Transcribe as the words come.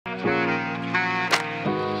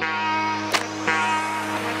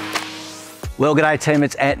Well, g'day team,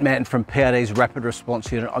 it's Ant Manton from PRD's Rapid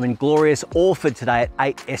Response Unit. I'm in glorious Orford today at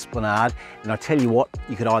 8 Esplanade, and I tell you what,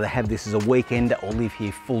 you could either have this as a weekender or live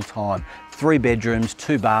here full time. 3 bedrooms,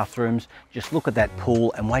 2 bathrooms. Just look at that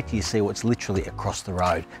pool and wait till you see what's literally across the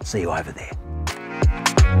road. See you over there.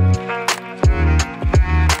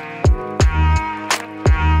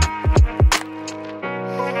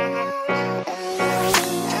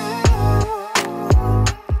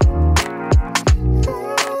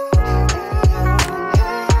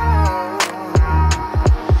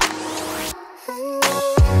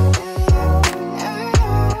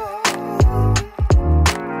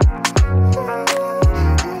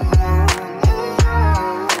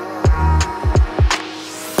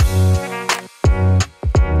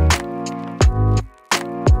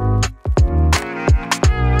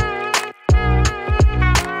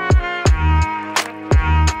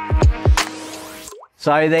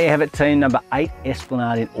 So there you have it team, number 8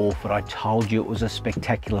 Esplanade in Orford. I told you it was a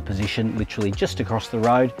spectacular position, literally just across the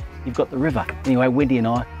road. You've got the river. Anyway, Wendy and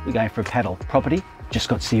I, we're going for a paddle. Property just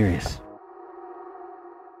got serious.